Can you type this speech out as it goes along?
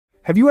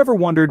Have you ever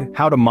wondered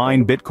how to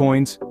mine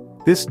bitcoins?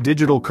 This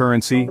digital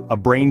currency, a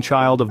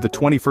brainchild of the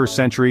 21st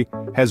century,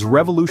 has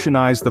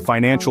revolutionized the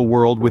financial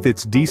world with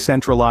its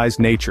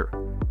decentralized nature.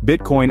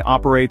 Bitcoin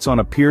operates on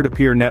a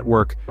peer-to-peer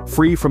network,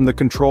 free from the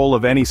control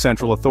of any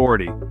central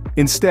authority.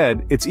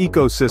 Instead, its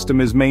ecosystem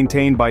is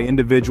maintained by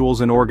individuals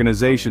and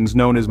organizations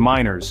known as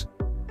miners.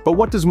 But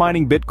what does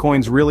mining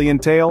bitcoins really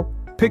entail?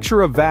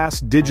 Picture a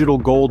vast digital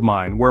gold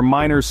mine where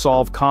miners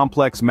solve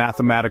complex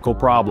mathematical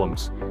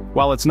problems.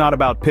 While it's not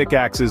about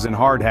pickaxes and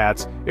hard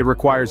hats, it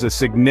requires a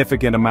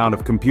significant amount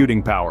of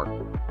computing power.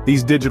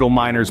 These digital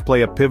miners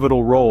play a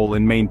pivotal role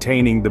in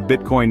maintaining the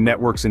Bitcoin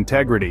network's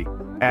integrity,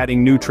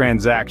 adding new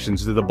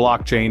transactions to the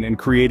blockchain and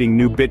creating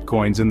new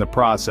bitcoins in the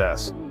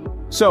process.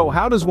 So,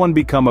 how does one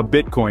become a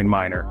Bitcoin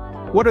miner?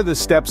 What are the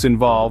steps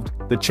involved,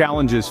 the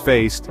challenges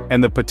faced,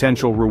 and the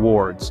potential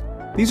rewards?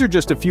 These are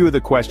just a few of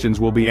the questions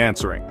we'll be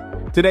answering.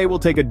 Today we'll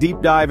take a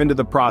deep dive into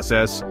the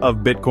process of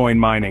Bitcoin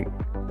mining.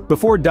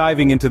 Before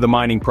diving into the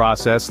mining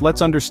process,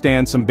 let's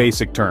understand some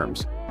basic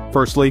terms.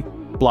 Firstly,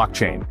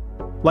 blockchain.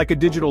 Like a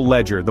digital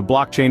ledger, the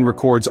blockchain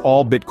records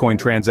all Bitcoin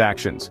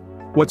transactions.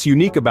 What's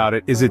unique about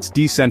it is its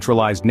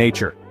decentralized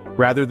nature.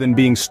 Rather than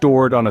being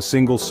stored on a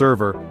single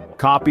server,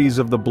 copies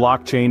of the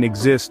blockchain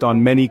exist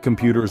on many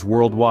computers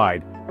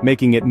worldwide,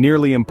 making it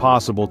nearly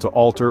impossible to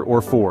alter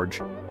or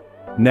forge.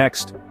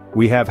 Next,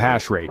 we have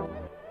hash rate.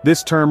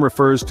 This term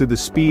refers to the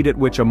speed at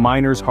which a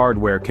miner's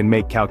hardware can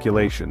make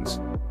calculations.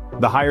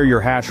 The higher your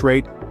hash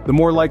rate, the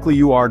more likely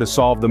you are to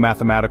solve the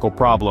mathematical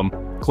problem,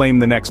 claim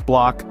the next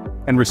block,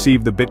 and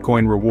receive the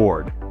Bitcoin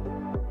reward.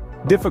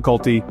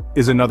 Difficulty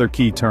is another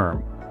key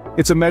term.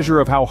 It's a measure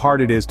of how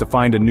hard it is to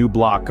find a new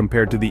block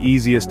compared to the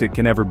easiest it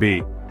can ever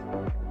be.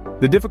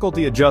 The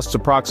difficulty adjusts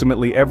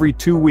approximately every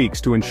 2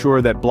 weeks to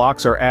ensure that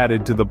blocks are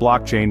added to the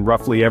blockchain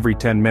roughly every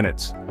 10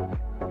 minutes.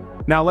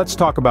 Now let's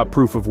talk about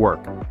proof of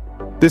work.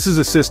 This is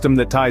a system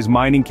that ties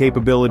mining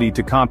capability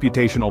to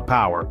computational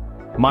power.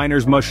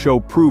 Miners must show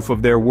proof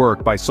of their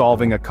work by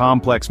solving a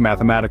complex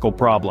mathematical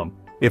problem.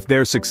 If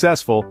they're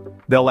successful,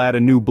 they'll add a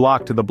new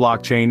block to the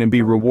blockchain and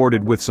be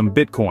rewarded with some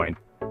Bitcoin.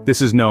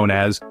 This is known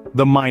as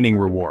the mining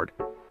reward.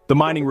 The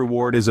mining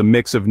reward is a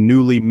mix of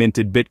newly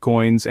minted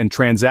Bitcoins and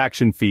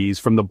transaction fees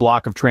from the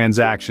block of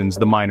transactions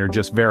the miner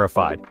just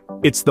verified.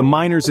 It's the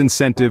miner's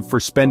incentive for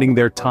spending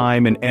their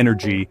time and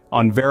energy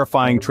on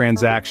verifying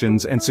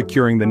transactions and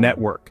securing the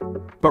network.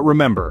 But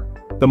remember,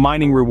 the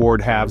mining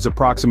reward halves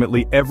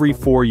approximately every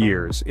 4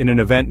 years in an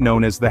event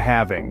known as the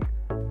halving.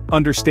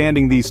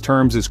 Understanding these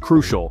terms is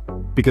crucial,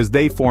 because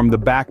they form the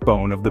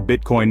backbone of the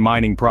Bitcoin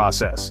mining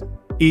process.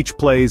 Each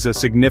plays a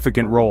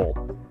significant role,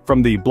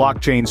 from the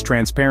blockchain's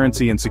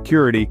transparency and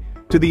security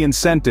to the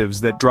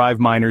incentives that drive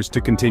miners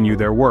to continue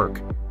their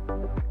work.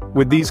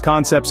 With these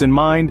concepts in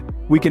mind,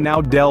 we can now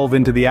delve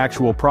into the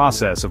actual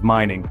process of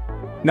mining.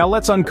 Now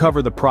let's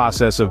uncover the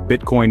process of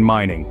Bitcoin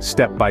mining,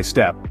 step by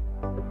step.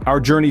 Our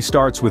journey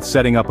starts with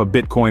setting up a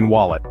Bitcoin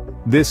wallet.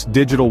 This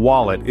digital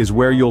wallet is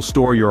where you'll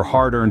store your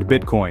hard-earned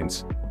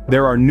Bitcoins.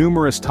 There are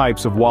numerous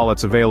types of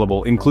wallets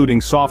available,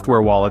 including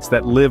software wallets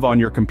that live on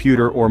your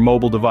computer or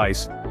mobile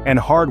device, and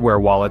hardware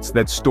wallets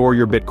that store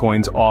your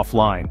Bitcoins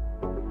offline.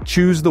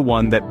 Choose the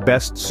one that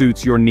best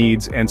suits your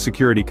needs and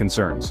security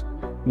concerns.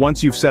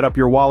 Once you've set up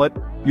your wallet,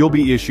 you'll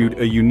be issued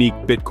a unique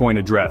Bitcoin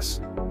address.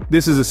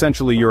 This is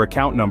essentially your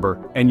account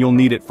number, and you'll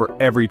need it for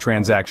every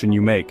transaction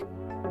you make.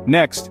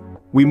 Next,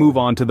 we move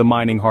on to the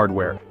mining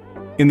hardware.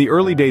 In the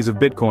early days of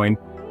Bitcoin,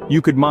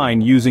 you could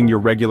mine using your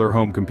regular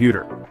home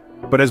computer.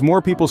 But as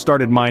more people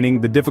started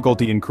mining, the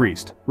difficulty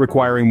increased,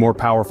 requiring more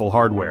powerful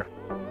hardware.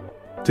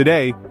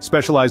 Today,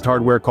 specialized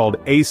hardware called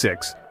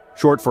ASICs,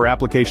 short for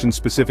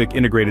Application-Specific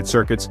Integrated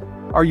Circuits,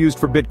 are used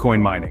for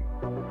Bitcoin mining.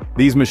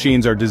 These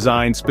machines are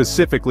designed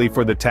specifically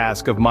for the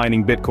task of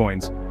mining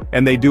Bitcoins,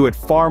 and they do it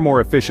far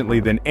more efficiently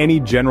than any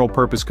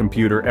general-purpose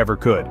computer ever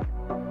could.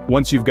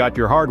 Once you've got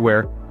your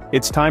hardware,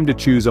 it's time to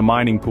choose a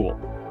mining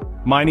pool.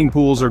 Mining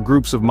pools are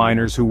groups of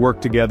miners who work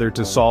together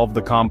to solve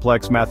the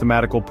complex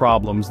mathematical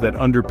problems that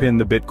underpin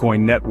the Bitcoin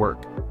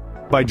network.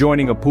 By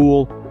joining a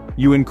pool,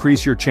 you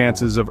increase your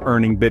chances of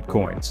earning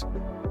Bitcoins.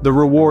 The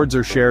rewards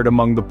are shared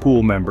among the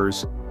pool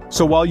members,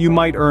 so while you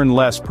might earn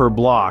less per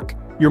block,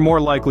 you're more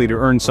likely to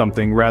earn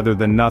something rather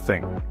than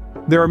nothing.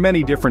 There are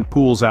many different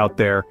pools out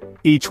there,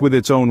 each with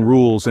its own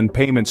rules and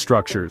payment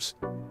structures.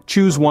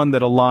 Choose one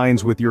that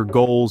aligns with your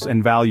goals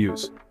and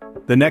values.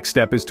 The next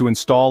step is to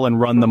install and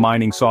run the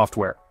mining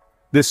software.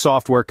 This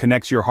software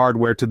connects your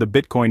hardware to the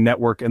Bitcoin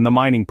network and the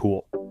mining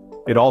pool.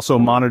 It also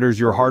monitors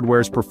your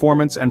hardware's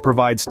performance and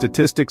provides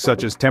statistics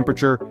such as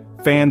temperature,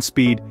 fan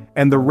speed,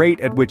 and the rate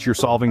at which you're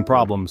solving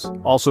problems,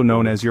 also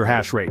known as your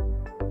hash rate.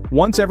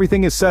 Once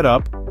everything is set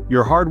up,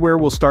 your hardware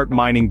will start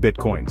mining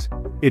Bitcoins.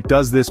 It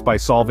does this by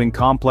solving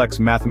complex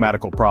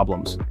mathematical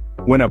problems.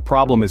 When a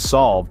problem is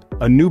solved,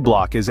 a new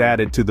block is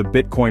added to the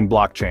Bitcoin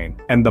blockchain,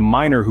 and the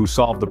miner who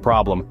solved the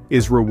problem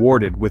is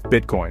rewarded with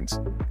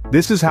Bitcoins.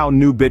 This is how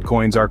new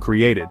Bitcoins are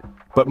created.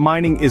 But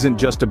mining isn't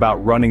just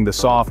about running the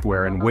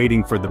software and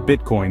waiting for the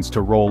Bitcoins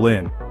to roll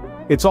in.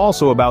 It's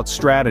also about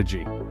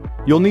strategy.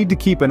 You'll need to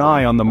keep an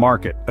eye on the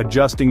market,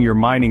 adjusting your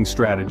mining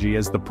strategy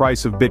as the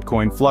price of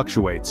Bitcoin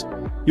fluctuates.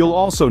 You'll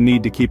also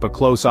need to keep a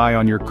close eye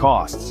on your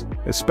costs,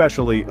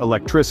 especially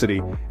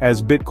electricity,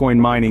 as Bitcoin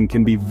mining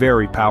can be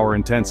very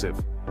power-intensive.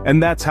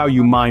 And that's how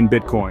you mine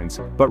Bitcoins.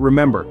 But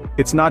remember,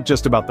 it's not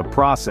just about the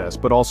process,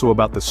 but also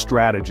about the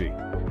strategy.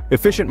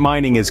 Efficient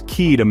mining is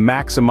key to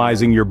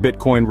maximizing your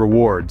Bitcoin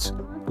rewards.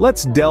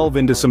 Let's delve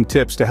into some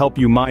tips to help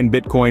you mine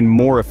Bitcoin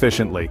more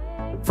efficiently.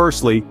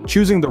 Firstly,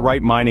 choosing the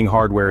right mining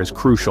hardware is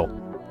crucial.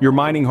 Your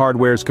mining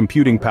hardware's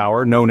computing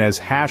power, known as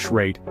hash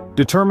rate,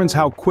 determines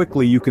how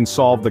quickly you can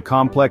solve the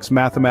complex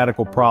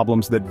mathematical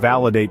problems that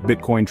validate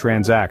Bitcoin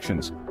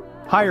transactions.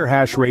 Higher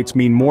hash rates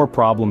mean more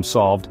problems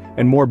solved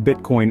and more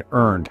Bitcoin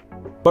earned.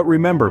 But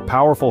remember,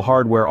 powerful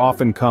hardware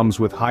often comes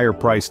with higher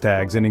price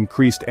tags and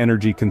increased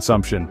energy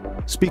consumption.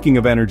 Speaking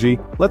of energy,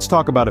 let's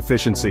talk about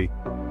efficiency.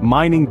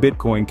 Mining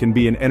Bitcoin can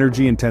be an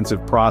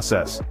energy-intensive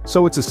process,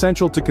 so it's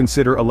essential to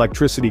consider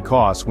electricity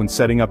costs when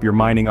setting up your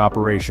mining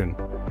operation.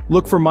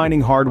 Look for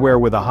mining hardware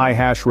with a high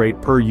hash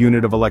rate per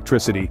unit of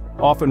electricity,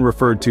 often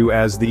referred to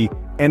as the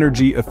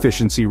energy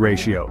efficiency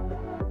ratio.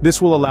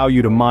 This will allow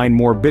you to mine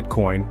more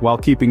Bitcoin while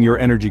keeping your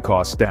energy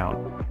costs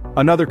down.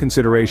 Another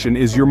consideration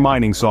is your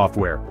mining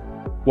software.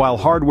 While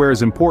hardware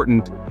is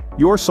important,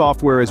 your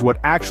software is what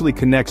actually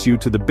connects you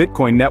to the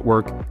Bitcoin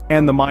network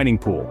and the mining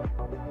pool.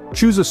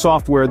 Choose a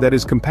software that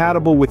is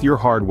compatible with your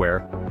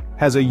hardware,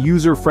 has a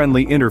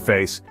user-friendly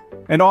interface,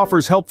 and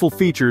offers helpful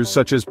features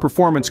such as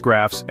performance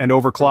graphs and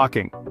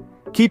overclocking.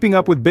 Keeping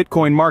up with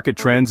Bitcoin market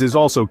trends is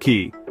also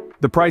key.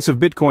 The price of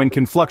Bitcoin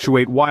can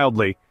fluctuate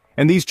wildly,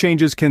 and these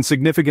changes can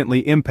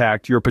significantly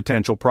impact your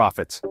potential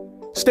profits.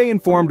 Stay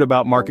informed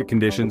about market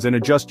conditions and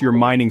adjust your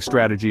mining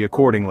strategy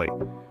accordingly.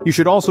 You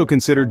should also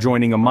consider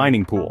joining a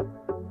mining pool.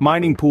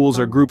 Mining pools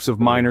are groups of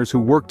miners who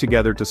work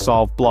together to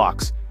solve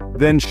blocks,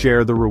 then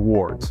share the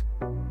rewards.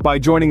 By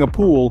joining a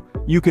pool,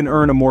 you can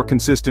earn a more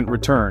consistent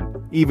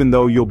return, even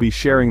though you'll be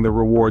sharing the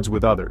rewards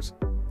with others.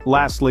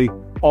 Lastly,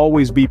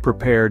 always be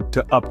prepared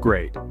to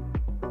upgrade.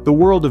 The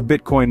world of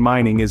Bitcoin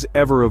mining is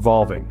ever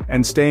evolving,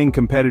 and staying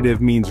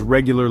competitive means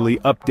regularly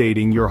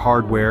updating your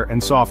hardware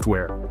and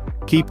software.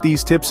 Keep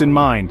these tips in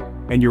mind,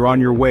 and you're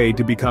on your way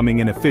to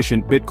becoming an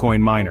efficient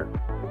Bitcoin miner.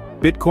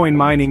 Bitcoin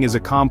mining is a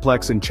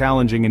complex and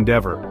challenging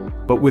endeavor,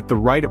 but with the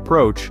right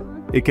approach,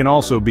 it can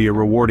also be a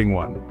rewarding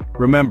one.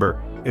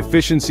 Remember,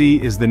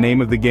 efficiency is the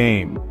name of the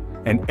game,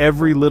 and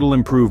every little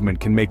improvement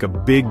can make a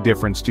big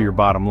difference to your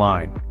bottom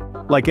line.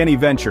 Like any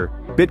venture,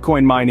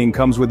 Bitcoin mining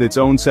comes with its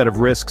own set of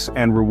risks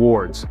and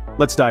rewards.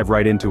 Let's dive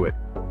right into it.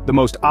 The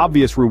most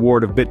obvious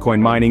reward of Bitcoin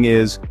mining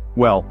is,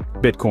 well,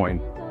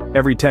 Bitcoin.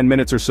 Every 10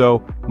 minutes or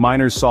so,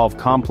 miners solve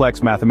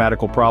complex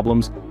mathematical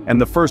problems, and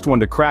the first one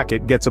to crack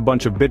it gets a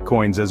bunch of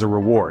Bitcoins as a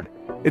reward.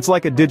 It's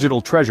like a digital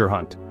treasure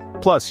hunt.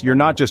 Plus, you're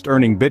not just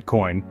earning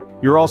Bitcoin,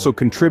 you're also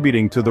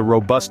contributing to the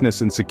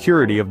robustness and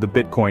security of the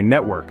Bitcoin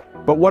network.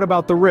 But what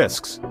about the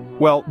risks?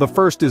 Well, the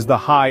first is the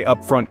high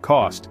upfront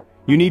cost.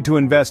 You need to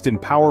invest in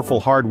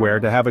powerful hardware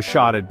to have a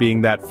shot at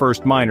being that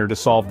first miner to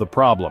solve the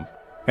problem.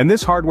 And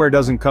this hardware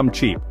doesn't come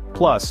cheap.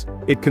 Plus,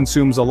 it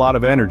consumes a lot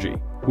of energy,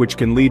 which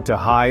can lead to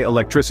high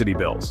electricity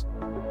bills.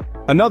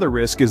 Another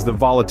risk is the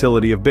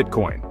volatility of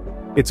Bitcoin.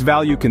 Its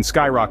value can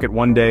skyrocket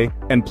one day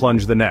and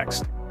plunge the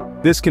next.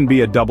 This can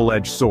be a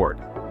double-edged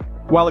sword.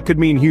 While it could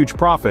mean huge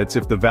profits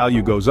if the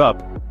value goes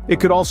up, it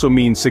could also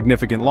mean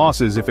significant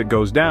losses if it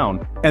goes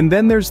down. And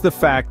then there's the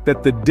fact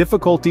that the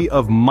difficulty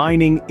of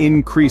mining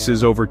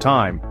increases over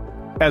time.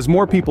 As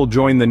more people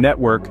join the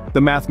network,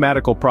 the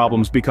mathematical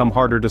problems become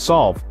harder to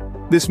solve.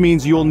 This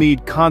means you'll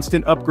need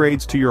constant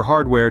upgrades to your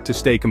hardware to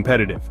stay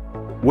competitive.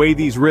 Weigh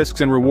these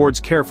risks and rewards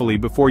carefully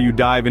before you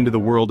dive into the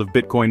world of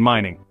Bitcoin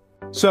mining.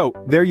 So,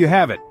 there you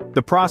have it,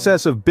 the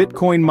process of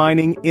Bitcoin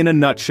mining in a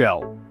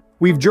nutshell.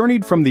 We've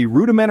journeyed from the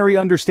rudimentary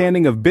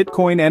understanding of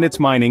Bitcoin and its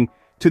mining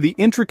to the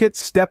intricate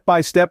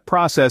step-by-step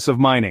process of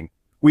mining.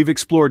 We've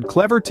explored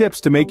clever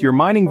tips to make your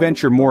mining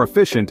venture more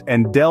efficient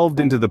and delved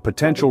into the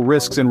potential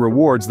risks and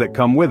rewards that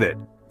come with it.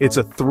 It's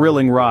a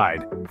thrilling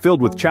ride,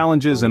 filled with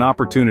challenges and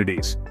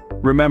opportunities.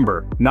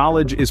 Remember,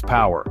 knowledge is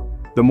power.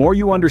 The more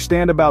you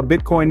understand about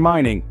Bitcoin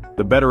mining,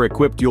 the better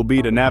equipped you'll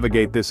be to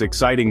navigate this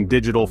exciting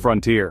digital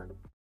frontier.